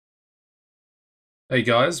Hey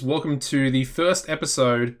guys, welcome to the first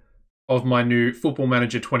episode of my new Football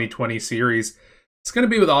Manager 2020 series. It's going to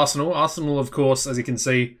be with Arsenal. Arsenal, of course, as you can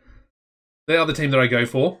see, they are the team that I go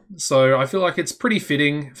for. So I feel like it's pretty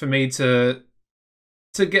fitting for me to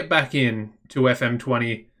get back in to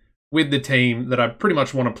FM20 with the team that I pretty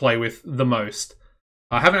much want to play with the most.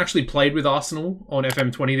 I haven't actually played with Arsenal on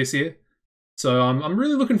FM20 this year, so I'm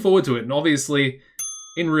really looking forward to it. And obviously,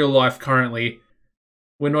 in real life currently,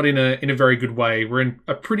 we're not in a very good way. We're in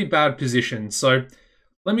a pretty bad position. So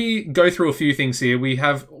let me go through a few things here. We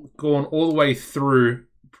have gone all the way through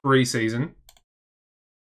pre-season.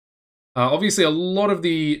 Obviously, a lot of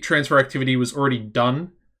the transfer activity was already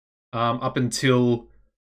done up until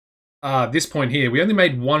this point here. We only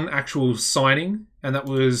made one actual signing, and that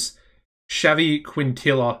was Xavi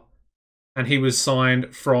Quintilla. And he was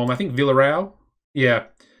signed from, I think, Villarreal. Yeah.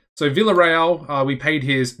 So Villarreal, we paid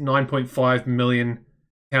his £9.5 million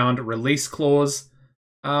release clause.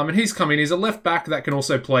 And he's come in. He's a left back that can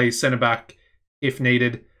also play centre back if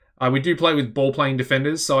needed. We do play with ball playing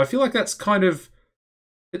defenders, so I feel like that's kind of,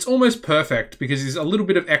 it's almost perfect because he's a little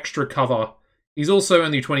bit of extra cover. He's also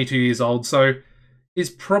only 22 years old, so he's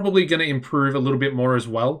probably going to improve a little bit more as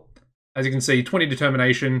well. As you can see, 20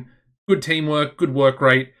 determination, good teamwork, good work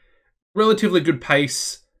rate, relatively good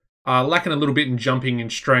pace, lacking a little bit in jumping and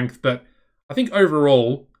strength, but I think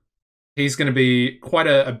overall, he's going to be quite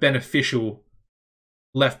a beneficial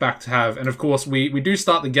left back to have. And of course, we do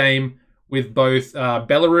start the game with both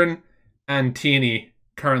Bellerin and Tierney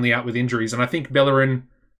currently out with injuries. And I think Bellerin,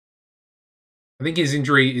 I think his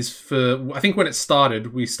injury is for, I think when it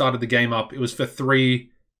started, we started the game up, it was for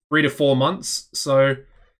three to 4 months. So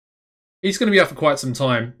he's going to be out for quite some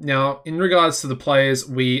time. Now, in regards to the players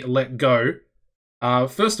we let go,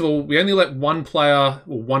 first of all, we only let one player,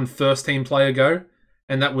 or one first team player go.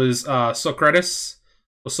 And that was Socrates,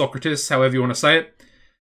 or Socrates, however you want to say it.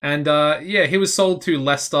 And yeah, he was sold to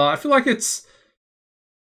Leicester. I feel like it's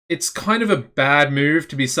kind of a bad move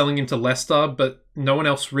to be selling him to Leicester, but no one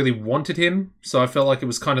else really wanted him. So I felt like it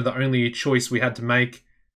was kind of the only choice we had to make.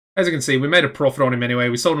 As you can see, we made a profit on him anyway.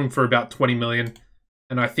 We sold him for about 20 million.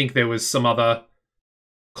 And I think there was some other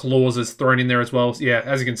clauses thrown in there as well. Yeah,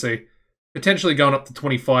 as you can see, potentially going up to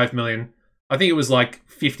 25 million. I think it was like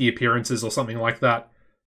 50 appearances or something like that.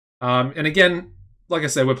 And again, like I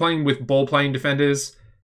said, we're playing with ball-playing defenders.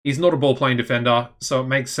 He's not a ball-playing defender, so it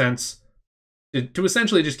makes sense to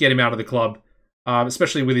essentially just get him out of the club,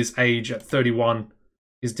 especially with his age at 31.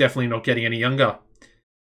 He's definitely not getting any younger.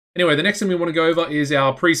 Anyway, the next thing we want to go over is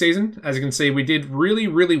our preseason. As you can see, we did really,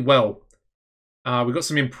 really well. We got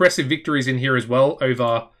some impressive victories in here as well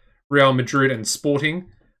over Real Madrid and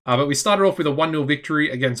Sporting. But we started off with a 1-0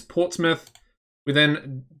 victory against Portsmouth. We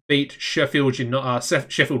then beat Sheffield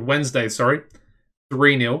Wednesday, 3-0.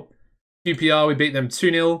 QPR, we beat them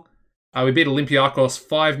 2-0. We beat Olympiacos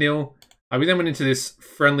 5-0. We then went into this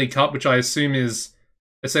friendly cup, which I assume is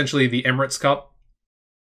essentially the Emirates Cup.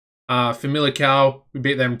 For Millicao, we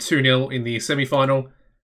beat them 2-0 in the semi-final.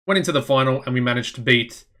 Went into the final, and we managed to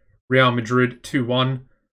beat Real Madrid 2-1.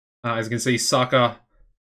 As you can see, Saka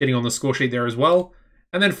getting on the score sheet there as well.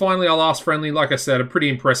 And then finally, our last friendly, like I said, a pretty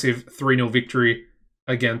impressive 3-0 victory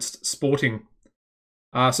against Sporting.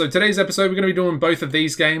 So today's episode, we're going to be doing both of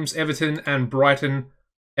these games, Everton and Brighton.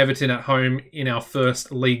 Everton at home in our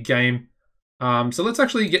first league game. So let's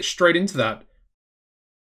actually get straight into that.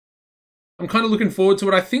 I'm kind of looking forward to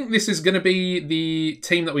it. I think this is going to be the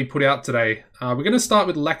team that we put out today. We're going to start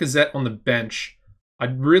with Lacazette on the bench. I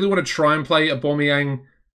really want to try and play Aubameyang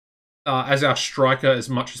as our striker as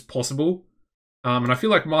much as possible. And I feel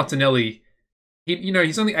like Martinelli,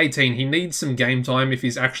 he's only 18. He needs some game time if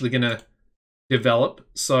he's actually going to develop.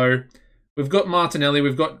 So we've got Martinelli.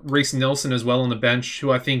 We've got Reece Nelson as well on the bench, who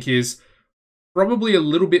I think is probably a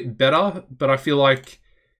little bit better. But I feel like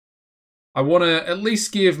I want to at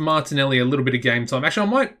least give Martinelli a little bit of game time.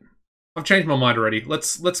 Actually, I've changed my mind already.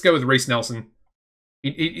 Let's go with Reece Nelson.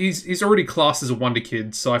 He's already classed as a wonder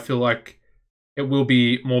kid, so I feel like it will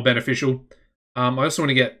be more beneficial. I also want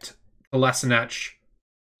to get Kolasinac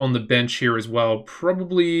on the bench here as well.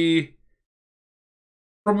 Probably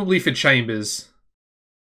for Chambers.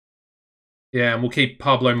 Yeah, and we'll keep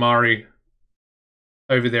Pablo Mari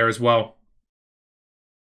over there as well.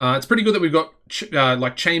 It's pretty good that we've got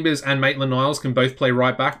like Chambers and Maitland-Niles can both play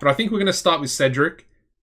right back, but I think we're going to start with Cedric.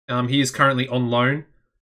 He is currently on loan.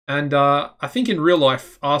 And I think in real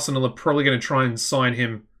life, Arsenal are probably going to try and sign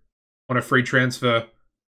him on a free transfer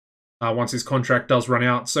once his contract does run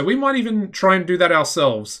out. So we might even try and do that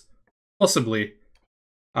ourselves. Possibly.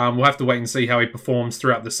 We'll have to wait and see how he performs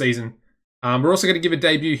throughout the season. We're also going to give a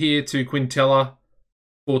debut here to Quintella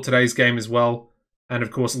for today's game as well. And of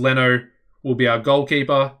course, Leno will be our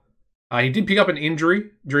goalkeeper. He did pick up an injury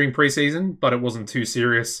during preseason, but it wasn't too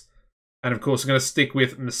serious. And of course, we're going to stick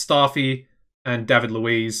with Mustafi and David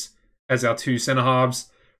Luiz as our two centre-halves.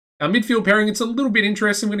 Our midfield pairing, it's a little bit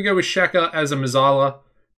interesting. I'm going to go with Xhaka as a Mezzala,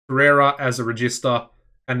 Pereira as a Regista,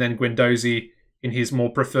 and then Guendouzi in his more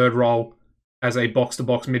preferred role as a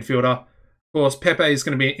box-to-box midfielder. Of course, Pepe is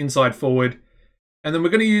going to be an inside forward. And then we're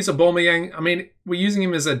going to use Aubameyang. I mean, we're using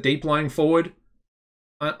him as a deep-lying forward.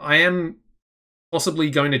 I am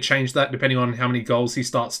possibly going to change that depending on how many goals he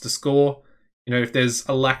starts to score. You know, if there's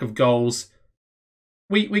a lack of goals,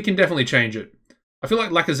 we can definitely change it. I feel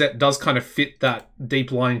like Lacazette does kind of fit that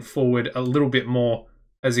deep-lying forward a little bit more,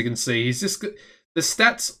 as you can see. He's just... The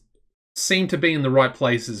stats seem to be in the right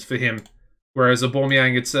places for him, whereas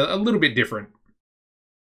Aubameyang, it's a little bit different.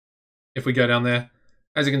 If we go down there,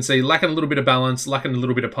 as you can see, lacking a little bit of balance, lacking a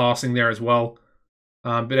little bit of passing there as well.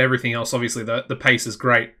 But everything else, obviously, the pace is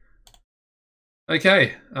great.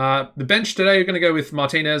 Okay, the bench today, we're going to go with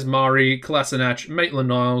Martinez, Mari, Kolasinac,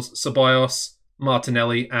 Maitland-Niles, Ceballos,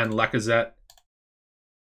 Martinelli, and Lacazette.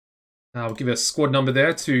 We'll give a squad number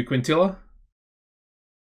there to Quintilla.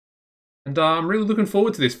 And I'm really looking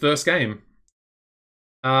forward to this first game.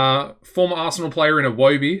 Former Arsenal player in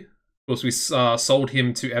Iwobi. Of course, we sold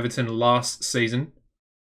him to Everton last season.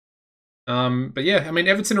 But yeah, I mean,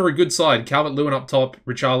 Everton are a good side. Calvert-Lewin up top,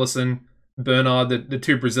 Richarlison, Bernard, the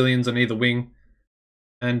two Brazilians on either wing.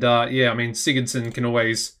 And yeah, I mean, Sigurdsson can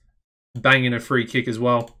always bang in a free kick as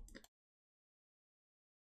well.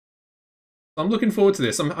 I'm looking forward to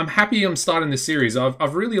this. I'm happy I'm starting this series.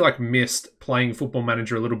 I've really missed playing Football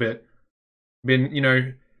Manager a little bit. Been, you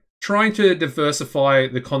know, trying to diversify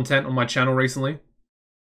the content on my channel recently.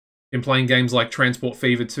 Been playing games like Transport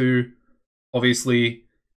Fever 2, obviously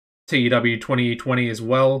TEW 2020 as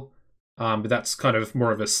well. But that's kind of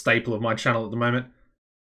more of a staple of my channel at the moment.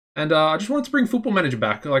 And I just wanted to bring Football Manager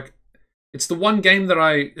back. Like, it's the one game that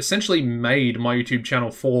I essentially made my YouTube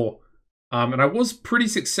channel for. And I was pretty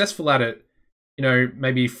successful at it, you know,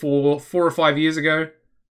 maybe four or 5 years ago.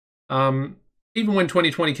 Even when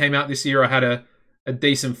 2020 came out this year, I had a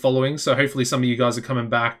decent following. So hopefully some of you guys are coming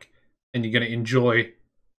back and you're going to enjoy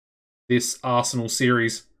this Arsenal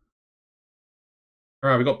series. All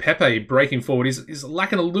right, we've got Pepe breaking forward. He's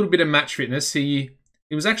lacking a little bit of match fitness. He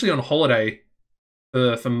was actually on holiday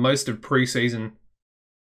for most of pre-season,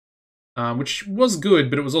 which was good,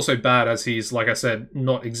 but it was also bad as he's, like I said,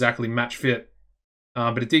 not exactly match fit.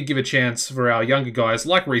 But it did give a chance for our younger guys,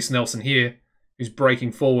 like Reiss Nelson here, who's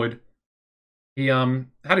breaking forward. He had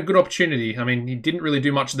a good opportunity. I mean, he didn't really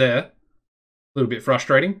do much there. A little bit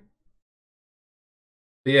frustrating.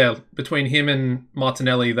 But yeah, between him and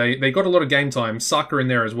Martinelli, they got a lot of game time. Saka in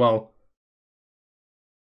there as well.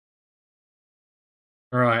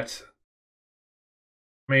 All right.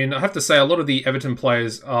 I mean, I have to say, a lot of the Everton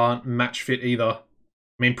players aren't match fit either. I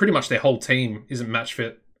mean, pretty much their whole team isn't match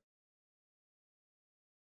fit.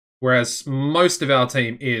 Whereas most of our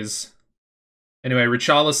team is. Anyway,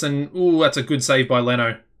 Richarlison, ooh, that's a good save by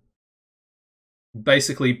Leno.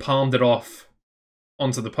 Basically palmed it off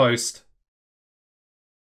onto the post.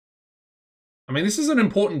 I mean, this is an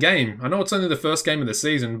important game. I know it's only the first game of the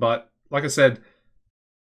season, but like I said,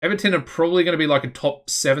 Everton are probably going to be like a top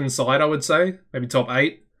 7 side, I would say. Maybe top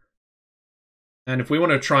 8. And if we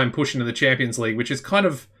want to try and push into the Champions League, which is kind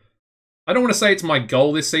of... I don't want to say it's my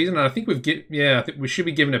goal this season, and I think I think we should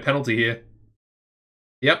be given a penalty here.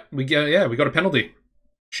 Yep, we got a penalty.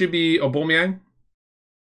 Should be Aubameyang.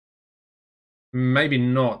 Maybe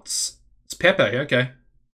not. It's Pepe, okay.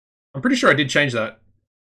 I'm pretty sure I did change that.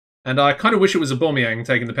 And I kind of wish it was Aubameyang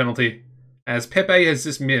taking the penalty, as Pepe has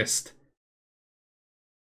just missed.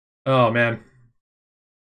 Oh, man.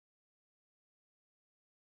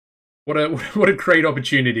 What a great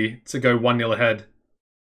opportunity to go 1-0 ahead.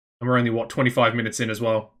 And we're only, what, 25 minutes in as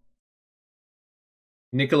well.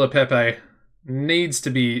 Nicola Pepe needs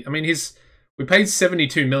to be... I mean, we paid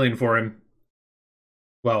 72 million for him.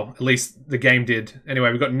 Well, at least the game did.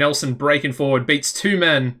 Anyway, we've got Nelson breaking forward, beats 2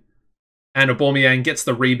 men, and Aubameyang gets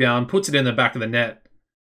the rebound, puts it in the back of the net.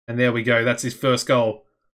 And there we go, that's his first goal.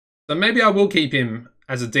 So maybe I will keep him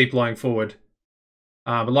as a deep-lying forward.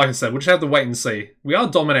 But like I said, we'll just have to wait and see. We are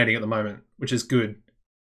dominating at the moment, which is good.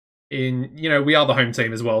 You know, we are the home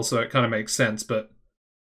team as well, so it kind of makes sense, but...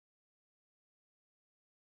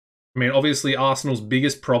 I mean, obviously Arsenal's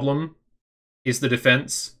biggest problem is the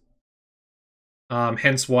defense.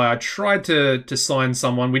 Hence why I tried to sign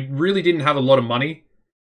someone. We really didn't have a lot of money.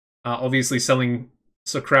 Obviously selling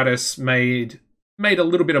Socrates made a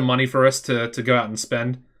little bit of money for us to go out and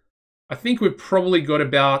spend. I think we've probably got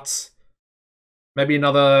about Maybe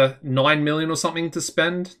another 9 million or something to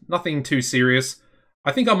spend. Nothing too serious.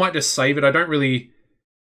 I think I might just save it. I don't really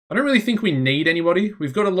think we need anybody.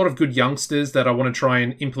 We've got a lot of good youngsters that I want to try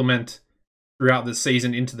and implement throughout the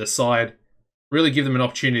season into the side. Really give them an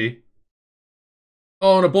opportunity.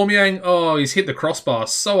 Oh, and Aubameyang, oh, he's hit the crossbar.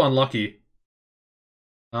 So unlucky.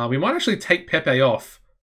 We might actually take Pepe off.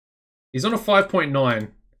 He's on a 5.9.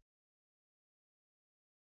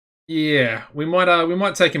 Yeah, we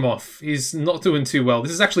might take him off. He's not doing too well.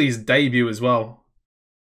 This is actually his debut as well.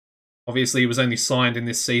 Obviously, he was only signed in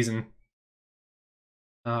this season.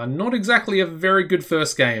 Not exactly a very good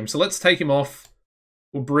first game, so let's take him off.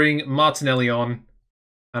 We'll bring Martinelli on,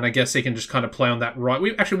 and I guess he can just kind of play on that right.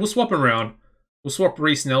 We'll swap him around. We'll swap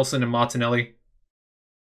Reiss Nelson and Martinelli.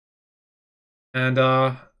 And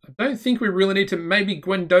I don't think we really need to. Maybe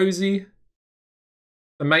Guendouzi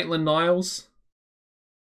for Maitland-Niles.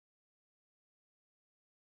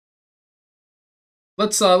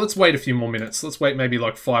 Let's wait a few more minutes. Let's wait maybe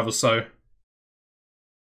like 5 or so.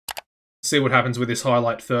 See what happens with this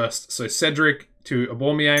highlight first. So Cedric to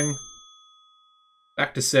Aubameyang.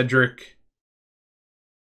 Back to Cedric.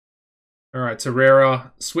 Alright,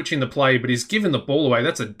 Torreira switching the play, but he's given the ball away.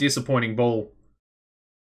 That's a disappointing ball.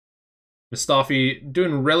 Mustafi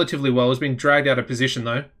doing relatively well. He's being dragged out of position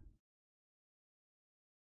though.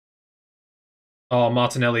 Oh,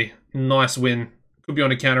 Martinelli. Nice win. Could be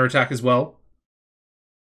on a counter-attack as well.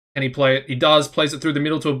 Can he play it? He does. Plays it through the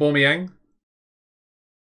middle to Aubameyang.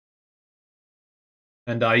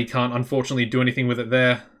 And he can't, unfortunately, do anything with it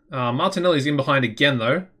there. Martinelli's in behind again,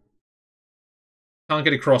 though. Can't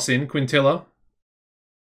get a cross in. Quintilla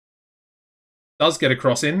does get a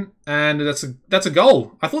cross in, and that's a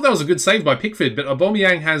goal. I thought that was a good save by Pickford, but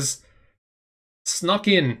Aubameyang has snuck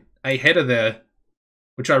in a header there,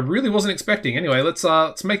 which I really wasn't expecting. Anyway,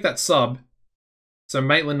 let's make that sub. So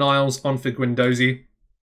Maitland-Niles on for Guendouzi.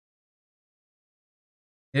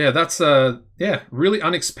 Yeah, that's really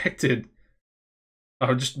unexpected.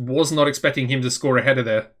 I just was not expecting him to score a header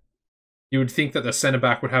there. You would think that the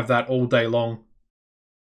centre-back would have that all day long.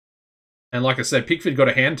 And like I said, Pickford got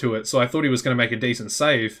a hand to it, so I thought he was going to make a decent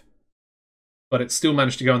save. But it still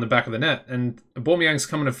managed to go in the back of the net. And Aubameyang's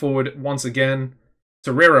coming forward once again.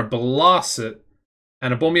 Torreira blasts it.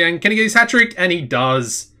 And Aubameyang, can he get his hat-trick? And he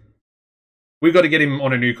does. We've got to get him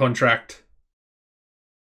on a new contract.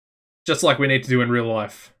 Just like we need to do in real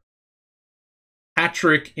life.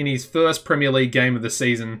 Hat-trick in his first Premier League game of the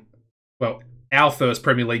season. Well, our first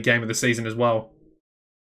Premier League game of the season as well.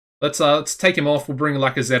 Let's take him off. We'll bring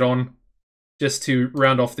Lacazette on just to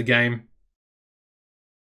round off the game.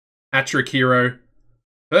 Hat-trick hero.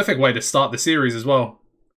 Perfect way to start the series as well.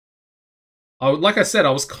 Like I said,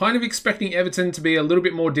 I was kind of expecting Everton to be a little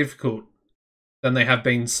bit more difficult than they have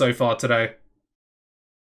been so far today.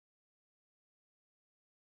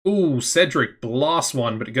 Ooh, Cedric blasts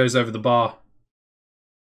one, but it goes over the bar.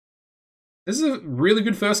 This is a really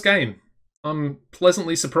good first game. I'm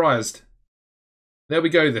pleasantly surprised. There we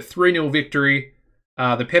go, the 3-0 victory.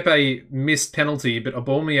 The Pepe missed penalty, but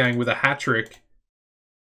Aubameyang with a hat-trick.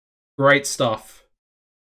 Great stuff.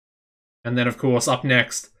 And then, of course, up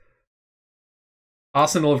next,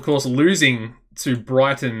 Arsenal, of course, losing to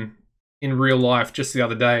Brighton in real life just the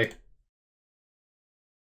other day.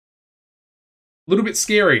 A little bit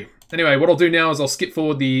scary. Anyway, what I'll do now is I'll skip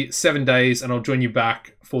forward the 7 days and I'll join you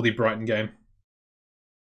back for the Brighton game.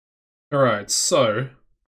 Alright, so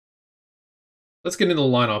let's get into the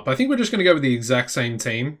lineup. I think we're just going to go with the exact same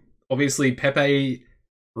team. Obviously, Pepe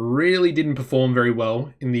really didn't perform very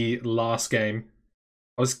well in the last game.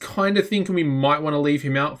 I was kind of thinking we might want to leave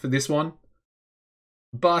him out for this one.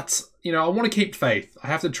 But, you know, I want to keep faith. I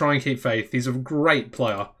have to try and keep faith. He's a great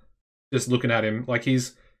player. Just looking at him. Like,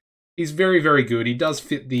 he's very, very good. He does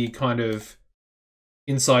fit the kind of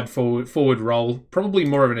inside forward role. Probably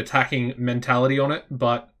more of an attacking mentality on it,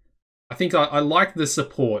 but I think I like the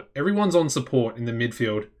support. Everyone's on support in the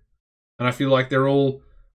midfield, and I feel like they're all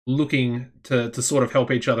looking to sort of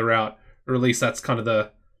help each other out, or at least that's kind of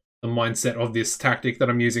the mindset of this tactic that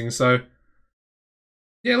I'm using. So,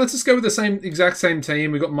 yeah, let's just go with the exact same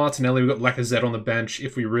team. We've got Martinelli, we've got Lacazette on the bench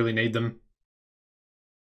if we really need them.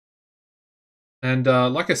 And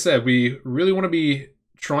like I said, we really want to be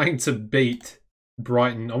trying to beat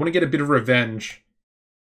Brighton. I want to get a bit of revenge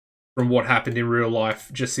from what happened in real life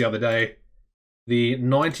just the other day. The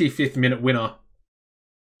 95th minute winner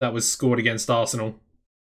that was scored against Arsenal.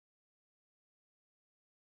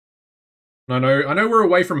 And I know we're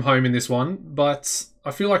away from home in this one, but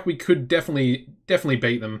I feel like we could definitely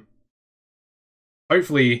beat them.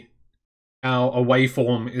 Hopefully, our away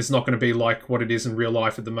form is not going to be like what it is in real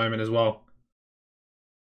life at the moment as well.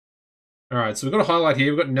 Alright, so we've got a highlight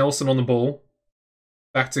here. We've got Nelson on the ball.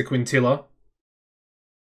 Back to Quintilla.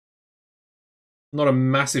 Not a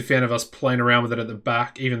massive fan of us playing around with it at the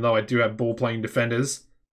back, even though I do have ball-playing defenders.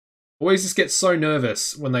 Always just get so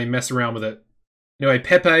nervous when they mess around with it. Anyway,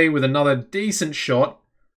 Pepe with another decent shot.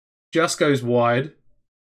 Just goes wide.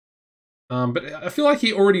 But I feel like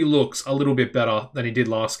he already looks a little bit better than he did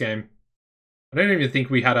last game. I don't even think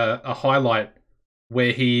we had a highlight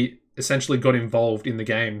where he essentially got involved in the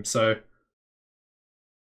game, so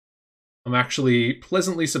I'm actually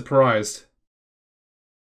pleasantly surprised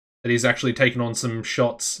that he's actually taken on some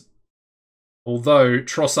shots. Although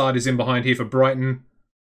Trossard is in behind here for Brighton.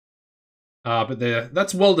 But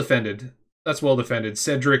that's well defended. That's well defended.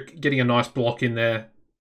 Cedric getting a nice block in there,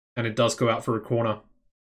 and it does go out for a corner.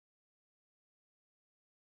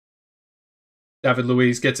 David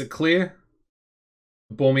Luiz gets it clear.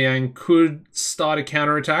 Aubameyang could start a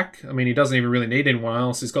counter-attack. I mean, he doesn't even really need anyone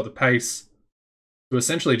else. He's got the pace to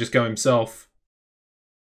essentially just go himself.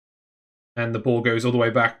 And the ball goes all the way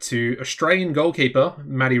back to Australian goalkeeper,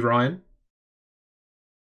 Matty Ryan.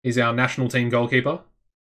 He's our national team goalkeeper.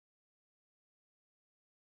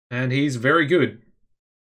 And he's very good.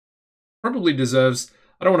 Probably deserves...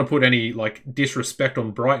 I don't want to put any, like, disrespect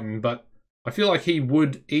on Brighton, but I feel like he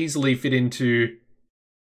would easily fit into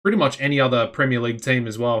pretty much any other Premier League team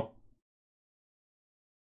as well.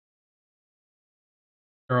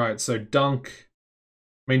 Alright, so Dunk.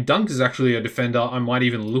 I mean, Dunk is actually a defender I might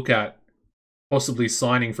even look at possibly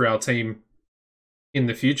signing for our team in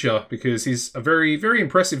the future, because he's a very, very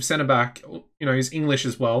impressive centre-back. You know, he's English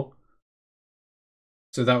as well.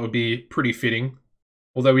 So that would be pretty fitting.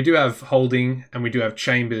 Although we do have Holding and we do have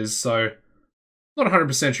Chambers, so not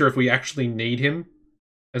 100% sure if we actually need him,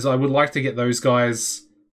 as I would like to get those guys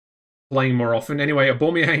playing more often. Anyway,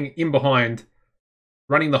 Aubameyang in behind,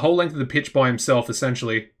 running the whole length of the pitch by himself,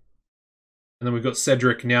 essentially. And then we've got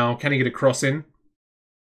Cedric now. Can he get a cross in?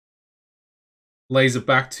 Lays it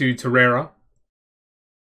back to Torreira,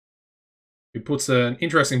 who puts an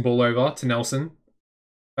interesting ball over to Nelson.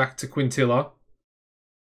 Back to Quintilla.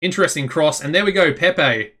 Interesting cross, and there we go,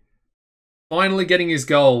 Pepe. Finally getting his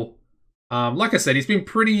goal. Like I said, he's been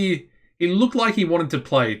pretty... He looked like he wanted to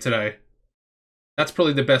play today. That's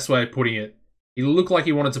probably the best way of putting it. He looked like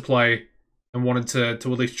he wanted to play and wanted to at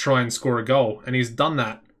least try and score a goal. And he's done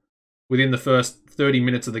that within the first 30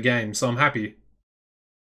 minutes of the game, so I'm happy.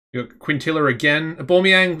 You got Quintilla again.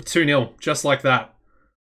 Aubameyang 2-0, just like that.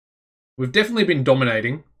 We've definitely been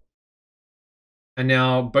dominating. And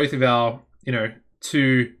now both of our, you know,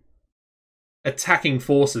 two attacking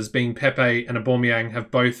forces, being Pepe and Aubameyang,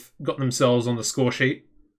 have both got themselves on the score sheet.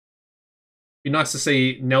 Be nice to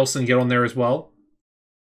see Nelson get on there as well.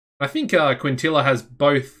 I think Quintilla has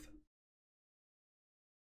both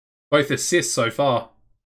assists so far.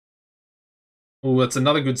 Oh, that's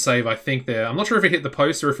another good save, I think, there. I'm not sure if it hit the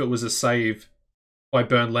post or if it was a save by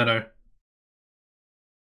Bernd Leno.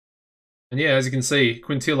 And yeah, as you can see,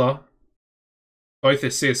 Quintilla, both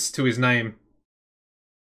assists to his name.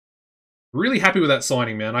 Really happy with that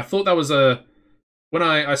signing, man. I thought that was a... When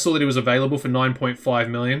I saw that it was available for 9.5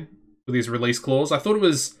 million with his release clause, I thought it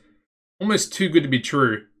was almost too good to be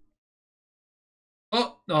true.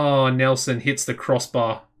 Oh, Nelson hits the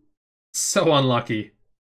crossbar. So unlucky.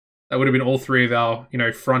 That would have been all three of our, you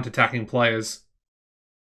know, front attacking players.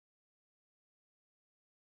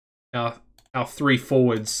 Our three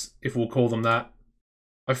forwards, if we'll call them that.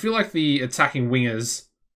 I feel like the attacking wingers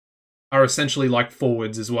are essentially like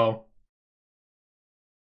forwards as well.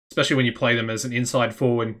 Especially when you play them as an inside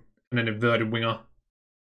forward and an inverted winger.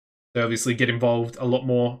 They obviously get involved a lot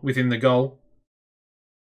more within the goal.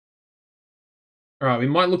 Alright, we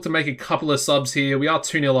might look to make a couple of subs here. We are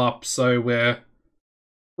 2-0 up, so we're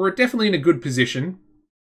definitely in a good position.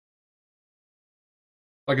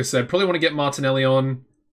 Like I said, probably want to get Martinelli on.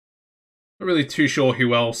 Not really too sure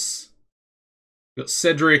who else. We've got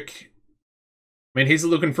Cedric. I mean, he's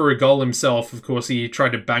looking for a goal himself. Of course, he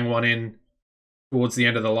tried to bang one in towards the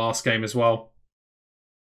end of the last game as well.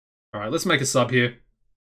 Alright, let's make a sub here.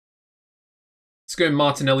 Let's go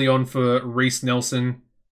Martinelli on for Reiss Nelson.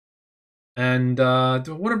 And do I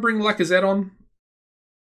want to bring Lacazette on?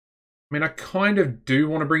 I mean, I kind of do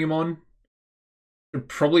want to bring him on. Should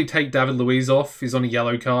probably take David Luiz off. He's on a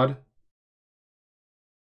yellow card.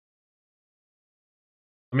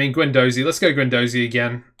 I mean, Guendouzi. Let's go Guendouzi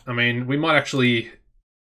again. I mean, we might actually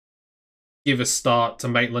give a start to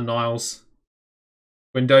Maitland-Niles.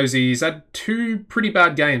 Guendouzi's had two pretty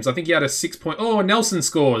bad games. I think he had a 6 point... Oh, Nelson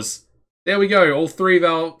scores. There we go. All three of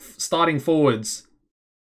our starting forwards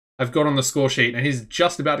have got on the score sheet, and he's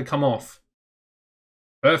just about to come off.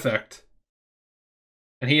 Perfect.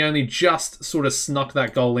 And he only just sort of snuck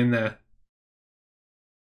that goal in there.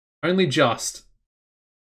 Only just.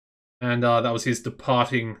 And that was his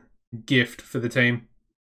departing gift for the team.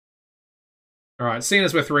 Alright, seeing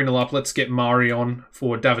as we're 3-0 up, let's get Mari on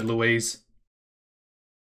for David Luiz.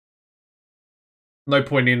 No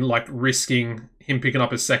point in, like, risking him picking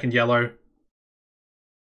up his second yellow.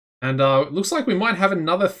 And it looks like we might have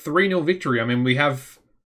another 3-0 victory. I mean, we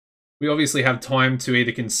obviously have time to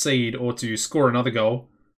either concede or to score another goal.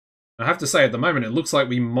 I have to say, at the moment, it looks like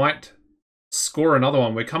we might score another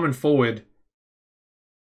one. We're coming forward.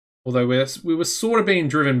 Although we were sort of being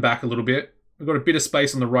driven back a little bit. We've got a bit of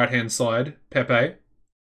space on the right-hand side. Pepe.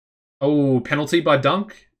 Oh, penalty by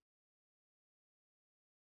Dunk?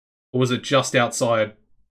 Or was it just outside?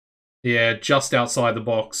 Yeah, just outside the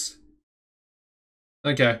box.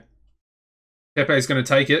 Okay. Pepe's going to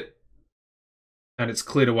take it. And it's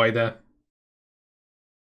cleared away there.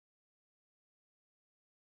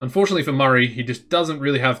 Unfortunately for Murray, he just doesn't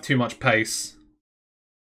really have too much pace.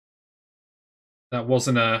 That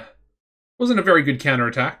wasn't a very good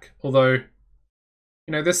counter-attack. Although, you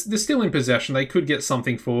know, they're still in possession. They could get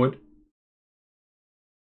something forward.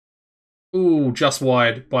 Ooh, just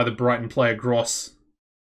wide by the Brighton player Gross.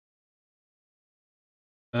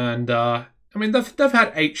 And, I mean, they've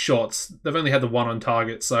had 8 shots. They've only had the 1 on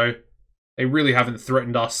target, so they really haven't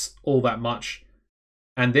threatened us all that much.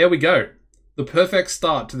 And there we go. The perfect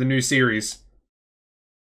start to the new series.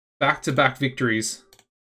 Back-to-back victories.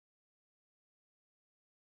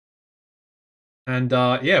 And,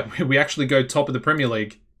 yeah, we actually go top of the Premier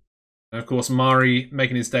League. And, of course, Mari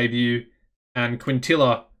making his debut. And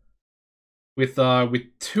Quintilla with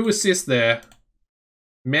 2 assists there.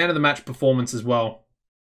 Man of the match performance as well.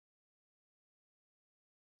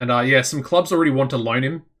 And, yeah, some clubs already want to loan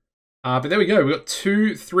him. But there we go. We've got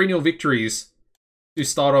 2 3-0 victories to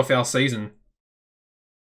start off our season.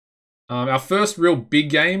 Our first real big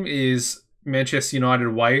game is Manchester United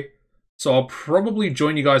away. So I'll probably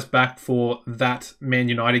join you guys back for that Man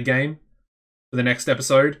United game for the next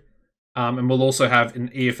episode. And we'll also have an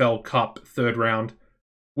EFL Cup 3rd round,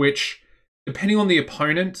 which, depending on the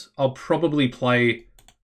opponent, I'll probably play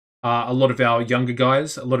a lot of our younger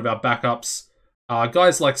guys, a lot of our backups.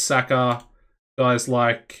 Guys like Saka, guys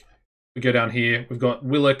like, we go down here, we've got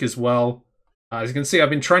Willock as well. As you can see, I've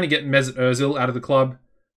been trying to get Mesut Ozil out of the club.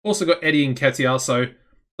 Also got Eddie Nketiah, so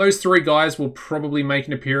those 3 guys will probably make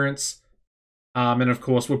an appearance. And of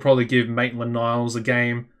course, we'll probably give Maitland-Niles a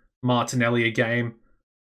game, Martinelli a game.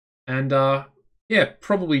 And yeah,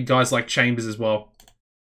 probably guys like Chambers as well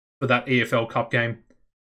for that EFL Cup game.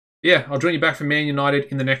 Yeah, I'll join you back for Man United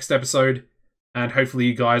in the next episode. And hopefully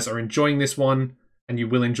you guys are enjoying this one and you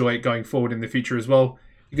will enjoy it going forward in the future as well.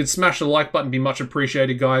 You can smash the like button, be much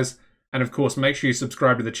appreciated, guys. And of course, make sure you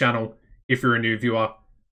subscribe to the channel if you're a new viewer.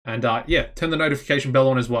 And yeah, turn the notification bell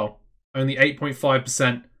on as well. Only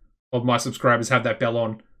 8.5% of my subscribers have that bell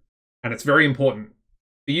on. And it's very important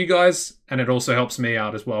for you guys, and it also helps me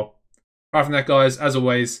out as well. Apart from that, guys, as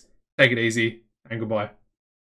always, take it easy, and goodbye.